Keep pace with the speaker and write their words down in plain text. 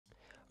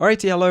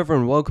Alrighty, hello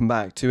everyone, welcome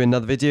back to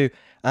another video,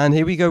 and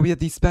here we go, we have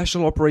the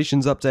Special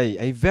Operations Update,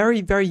 a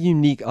very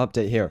unique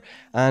update here,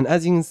 and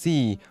as you can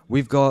see,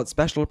 we've got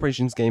Special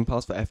Operations Game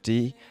Pass for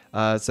FD,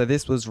 so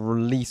this was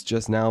released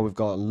just now. We've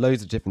got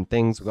loads of different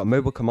things. We've got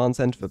Mobile Command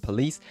Center for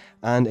police,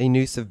 and a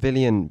new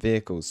civilian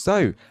vehicle.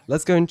 So,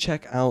 let's go and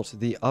check out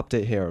the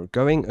update here,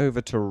 going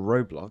over to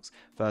Roblox,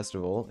 first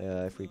of all,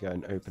 if we go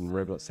and open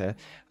Roblox here,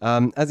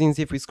 as you can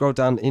see, if we scroll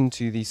down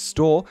into the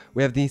store,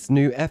 we have this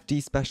new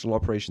FD Special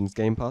Operations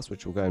Game Pass,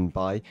 which we'll go and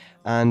buy,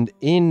 and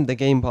in the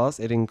Game Pass,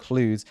 it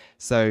includes,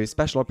 so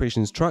Special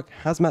Operations Truck,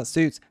 Hazmat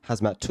Suits,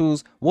 Hazmat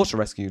Tools, Water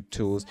Rescue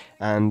Tools,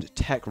 and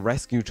Tech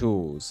Rescue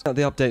Tools.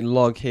 The update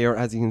log here,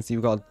 as you can see,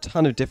 we've got a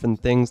ton of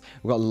different things.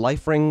 We've got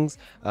life rings,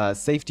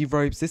 safety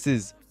ropes. This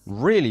is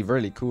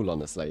really cool,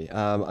 honestly.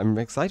 I'm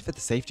excited for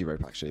the safety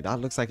rope, actually. That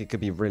looks like it could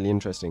be really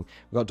interesting.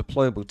 We've got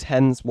deployable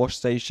tents, wash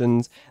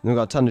stations, and we've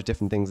got a ton of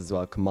different things as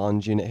well.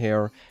 Command unit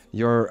here.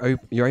 You're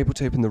able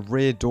to open the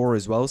rear door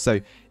as well,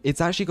 so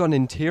it's actually got an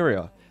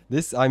interior.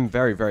 This, I'm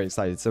very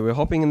excited. So we're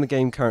hopping in the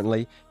game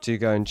currently to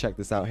go and check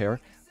this out here.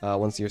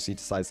 Once the ERLC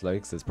decides to load,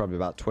 because there's probably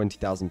about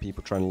 20,000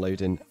 people trying to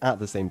load in at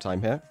the same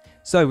time here.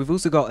 So we've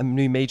also got a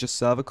new major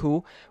server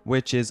call,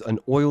 which is an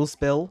oil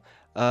spill.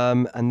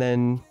 And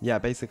then, yeah,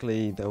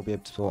 basically they'll be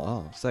able to spawn.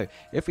 Oh, so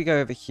if we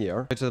go over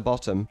here, go to the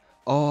bottom.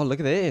 Oh,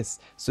 look at this.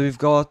 So we've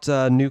got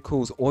new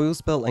calls, oil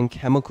spill and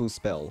chemical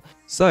spill.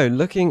 So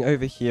looking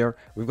over here,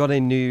 we've got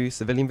a new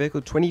civilian vehicle,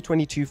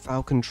 2022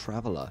 Falcon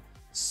Traveler.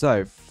 So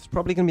it's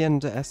probably going to be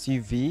under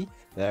SUV.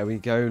 There we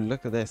go.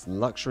 Look at this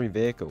luxury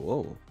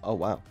vehicle. Oh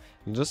wow.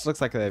 It just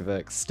looks like they've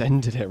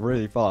extended it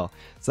really far.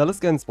 So let's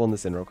go and spawn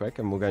this in real quick,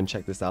 and we'll go and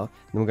check this out.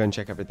 And we'll go and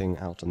check everything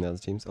out on the other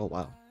teams. Oh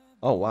wow.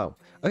 Oh wow.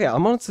 Okay,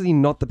 I'm honestly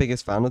not the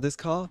biggest fan of this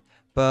car,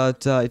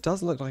 but it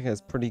does look like it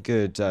has pretty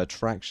good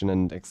traction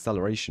and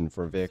acceleration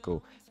for a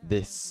vehicle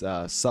this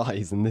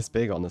size and this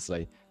big,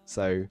 honestly.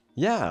 So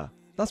yeah,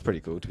 that's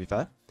pretty cool, to be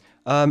fair.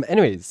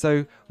 Anyways,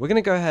 so we're going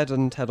to go ahead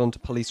and head on to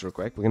police real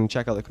quick. We're going to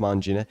check out the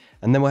command unit,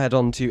 and then we'll head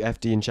on to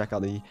FD and check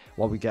out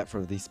what we get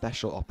for the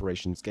Special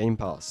Operations Game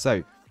Pass.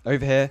 So,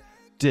 over here,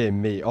 dear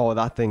me, oh,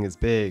 that thing is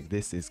big.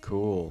 This is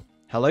cool.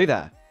 Hello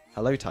there.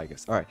 Hello,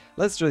 Tigers. Alright,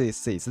 let's do this.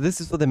 See. So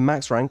this is for the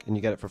max rank, and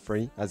you get it for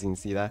free, as you can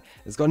see there.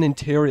 It's got an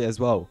interior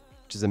as well,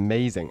 which is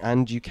amazing,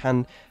 and you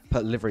can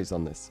put liveries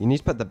on this. You need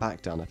to put the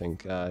back down, I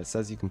think. It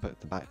says you can put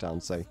the back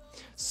down, so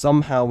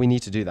somehow we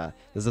need to do that.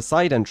 There's a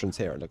side entrance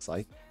here, it looks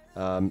like.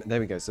 There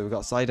we go. So we've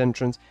got side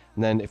entrance,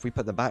 and then if we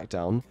put the back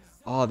down,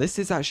 oh, this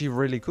is actually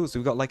really cool. So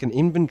we've got like an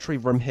inventory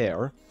room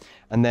here,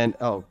 and then,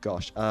 oh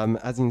gosh,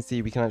 as you can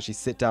see, we can actually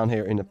sit down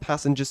here in a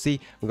passenger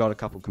seat. We've got a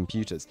couple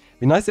computers.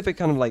 It'd be nice if it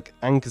kind of like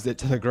anchors it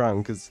to the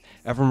ground, because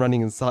everyone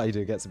running inside,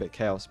 it gets a bit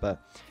chaos.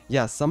 But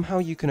yeah, somehow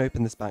you can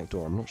open this back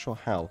door. I'm not sure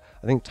how.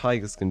 I think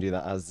Tigers can do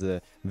that as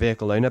the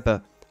vehicle owner,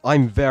 but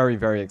I'm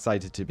very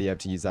excited to be able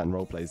to use that in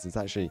role plays. It's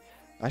actually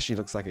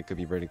looks like it could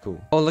be really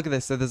cool. Oh, look at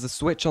this. So there's a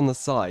switch on the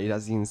side,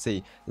 as you can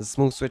see. There's a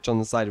small switch on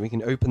the side, and we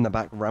can open the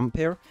back ramp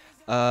here.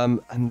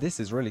 And this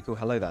is really cool.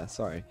 Hello there,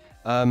 sorry.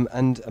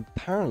 And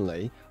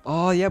apparently,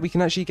 oh yeah, we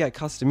can actually get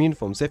custom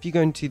uniforms. So if you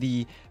go into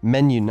the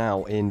menu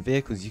now in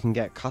vehicles, you can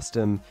get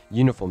custom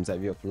uniforms that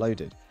you've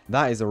uploaded.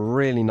 That is a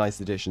really nice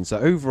addition. So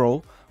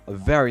overall, I'm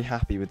very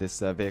happy with this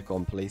vehicle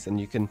on police,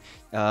 and you can,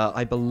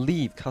 I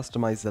believe,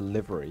 customize the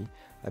livery.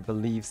 I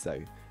believe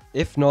so.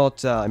 If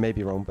not, I may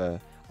be wrong,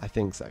 but I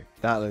think so.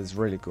 That is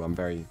really cool. I'm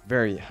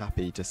very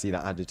happy to see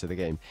that added to the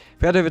game.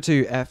 If we head over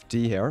to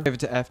FD here, over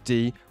to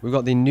FD, we've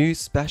got the new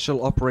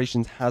Special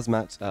Operations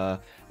Hazmat,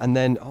 and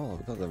then, oh,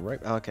 we've got the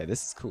rope. Okay,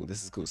 this is cool.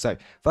 This is cool. So,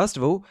 first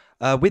of all,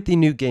 with the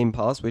new Game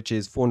Pass, which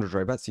is 400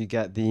 Robux, you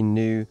get the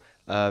new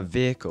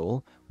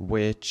vehicle,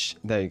 which,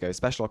 there you go,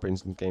 Special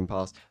Operations Game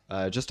Pass,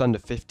 just under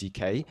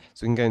 50k.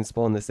 So we can go and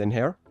spawn this in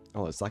here.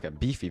 Oh, it's like a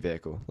beefy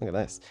vehicle. Look at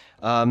this.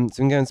 So we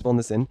can go and spawn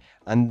this in.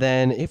 And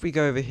then if we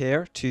go over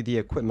here to the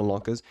equipment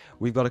lockers,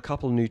 we've got a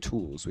couple new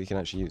tools we can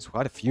actually use.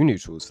 Quite a few new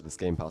tools for this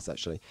Game Pass,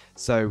 actually.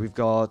 So we've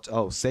got,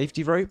 oh,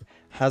 safety rope,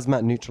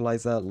 hazmat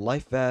neutralizer,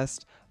 life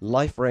vest,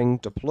 life ring,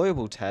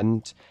 deployable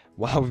tent.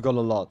 Wow, we've got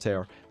a lot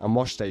here. And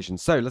wash station.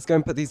 So let's go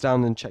and put these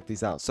down and check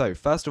these out. So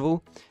first of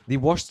all, the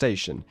wash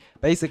station.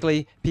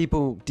 Basically,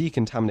 people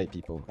decontaminate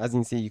people. As you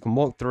can see, you can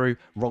walk through,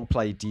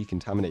 roleplay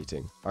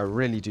decontaminating. I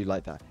really do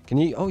like that. Can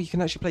you, oh, you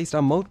can actually place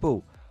down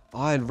multiple. Oh,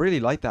 I really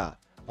like that.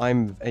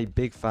 I'm a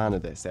big fan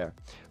of this here.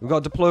 We've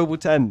got a deployable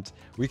tent.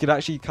 We could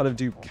actually kind of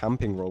do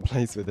camping role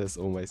plays with this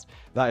almost.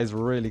 That is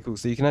really cool.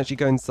 So you can actually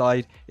go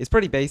inside. It's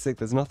pretty basic.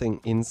 There's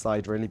nothing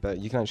inside really, but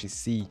you can actually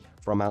see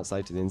from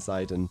outside to the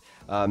inside, and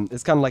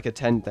it's kind of like a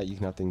tent that you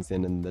can have things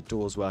in, and the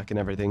doors work and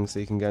everything, so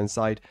you can go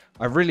inside.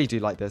 I really do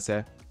like this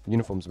here.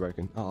 Uniforms are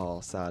broken. Oh,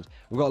 sad.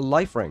 We've got a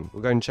life ring.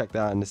 We'll go and check that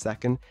out in a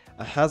second.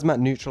 A hazmat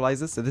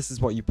neutralizer. So this is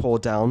what you pour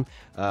down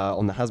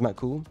on the hazmat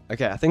cool.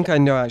 Okay, I think I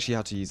know actually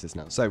how to use this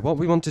now. So what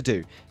we want to do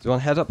is we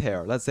want to head up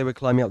here. Let's say we're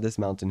climbing up this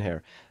mountain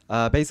here.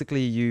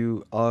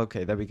 Basically,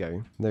 okay, there we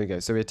go. There we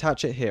go. So we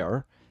attach it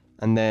here,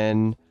 and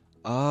then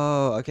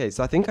Oh, okay.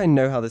 So I think I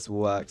know how this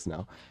works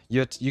now.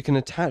 You can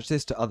attach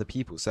this to other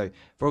people. So,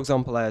 for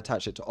example, I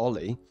attach it to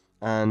Ollie,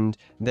 and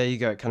there you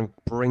go. It kind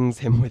of brings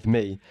him with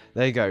me.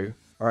 There you go.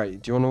 All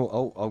right. Do you want to?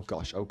 Oh, oh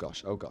gosh. Oh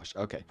gosh. Oh gosh.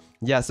 Okay.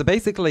 Yeah. So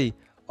basically,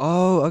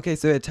 oh, okay.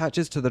 So it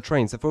attaches to the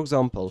train. So for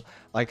example,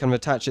 I can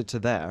attach it to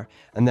there,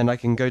 and then I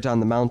can go down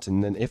the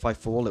mountain. And if I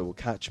fall, it will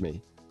catch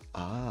me.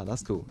 Ah,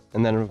 that's cool.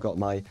 And then I've got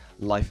my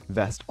life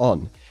vest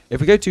on.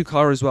 If we go to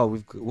car as well,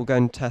 we'll go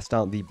and test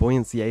out the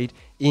buoyancy aid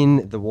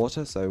in the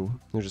water. So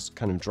we'll just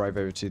kind of drive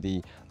over to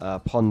the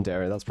pond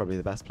area. That's probably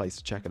the best place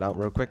to check it out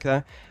real quick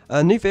there.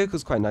 New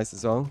vehicle's quite nice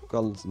as well.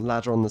 Got a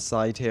ladder on the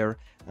side here.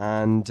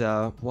 And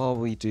while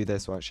we do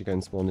this, we'll actually go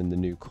and spawn in the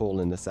new call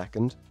in a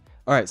second.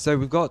 All right, so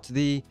we've got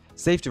the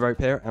safety rope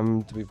here,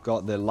 and we've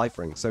got the life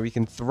ring. So we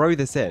can throw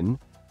this in.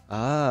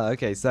 Ah,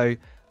 okay, so...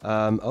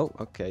 oh,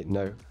 okay,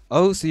 no.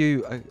 Oh, so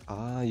you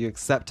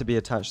accept to be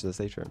attached to the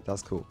safety ring.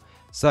 That's cool.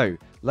 So,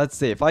 let's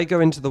see. If I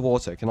go into the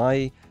water, can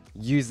I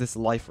use this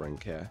life ring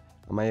here?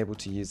 Am I able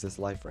to use this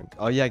life ring?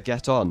 Oh, yeah,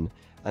 get on.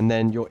 And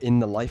then you're in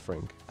the life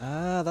ring.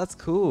 Ah, that's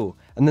cool.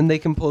 And then they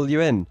can pull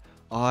you in.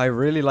 Oh, I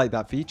really like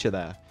that feature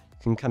there.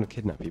 You can kind of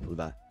kidnap people with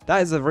that.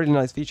 That is a really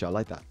nice feature. I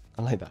like that.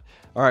 I like that.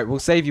 All right, we'll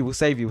save you. We'll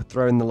save you. We'll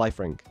throw in the life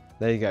ring.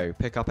 There you go.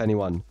 Pick up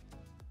anyone.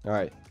 All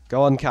right.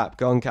 Go on, Cap.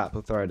 Go on, Cap.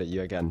 We'll throw it at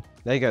you again.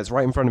 There you go. It's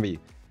right in front of you.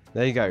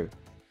 There you go.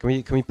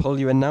 Can we pull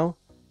you in now?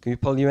 Can we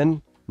pull you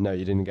in? No,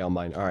 you didn't get on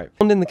mine. All right.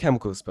 Found in the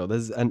chemical spill.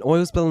 There's an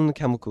oil spill and a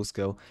chemical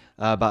spill.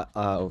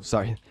 Oh,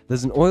 sorry.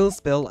 There's an oil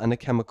spill and a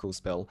chemical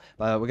spill.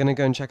 We're going to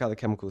go and check out the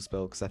chemical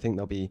spill because I think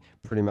they'll be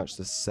pretty much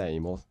the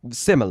same or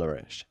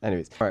similar-ish.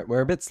 Anyways. All right. We're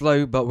a bit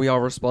slow, but we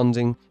are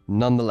responding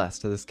nonetheless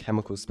to this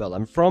chemical spill.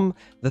 And from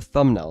the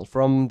thumbnail,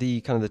 from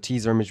the kind of the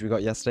teaser image we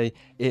got yesterday,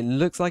 it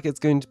looks like it's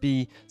going to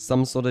be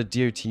some sort of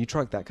DOT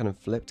truck that kind of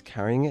flipped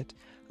carrying it.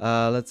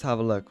 Let's have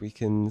a look. We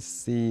can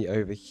see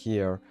over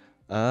here.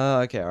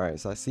 Okay, alright,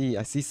 so I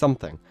see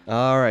something.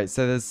 Alright,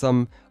 so there's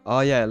some,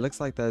 oh yeah, it looks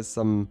like there's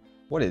some,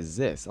 what is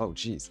this? Oh,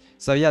 jeez.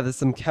 So yeah, there's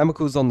some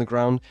chemicals on the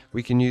ground.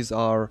 We can use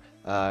our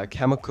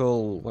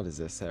chemical, what is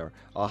this here?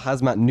 Our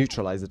hazmat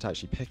neutralizer to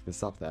actually pick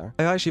this up there.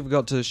 I actually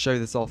forgot to show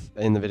this off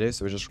in the video,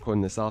 so we're just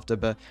recording this after,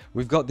 but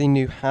we've got the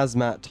new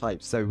hazmat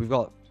types. So we've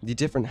got the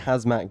different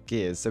hazmat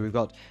gears. So we've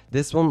got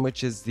this one,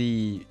 which is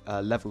the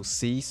level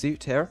C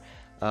suit here.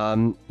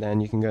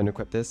 Then you can go and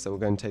equip this, so we'll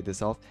go and take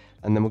this off,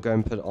 and then we'll go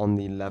and put it on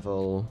the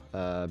level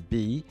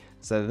B.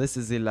 So this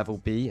is the level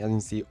B, as you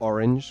can see,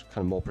 orange,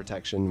 kind of more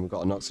protection. We've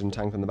got an oxygen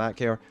tank on the back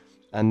here,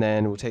 and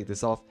then we'll take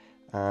this off,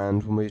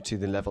 and we'll move to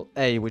the level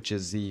A, which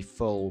is the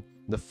full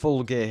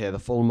gear here, the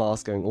full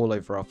mask going all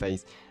over our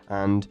face,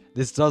 and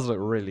this does look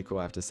really cool,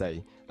 I have to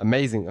say.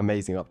 Amazing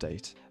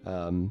update.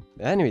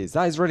 Anyways,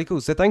 that is really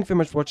cool. So thank you very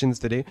much for watching this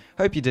video.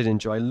 Hope you did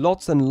enjoy.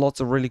 Lots and lots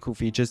of really cool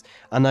features,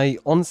 and I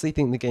honestly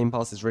think the Game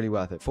Pass is really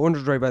worth it.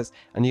 400 Robux,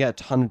 and you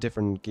get a ton of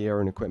different gear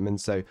and equipment,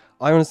 so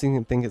I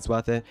honestly think it's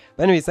worth it.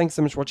 But anyways, thanks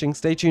so much for watching.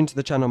 Stay tuned to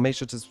the channel. Make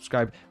sure to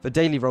subscribe for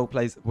daily role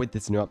plays with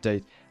this new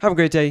update. Have a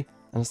great day,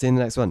 and I'll see you in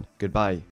the next one. Goodbye.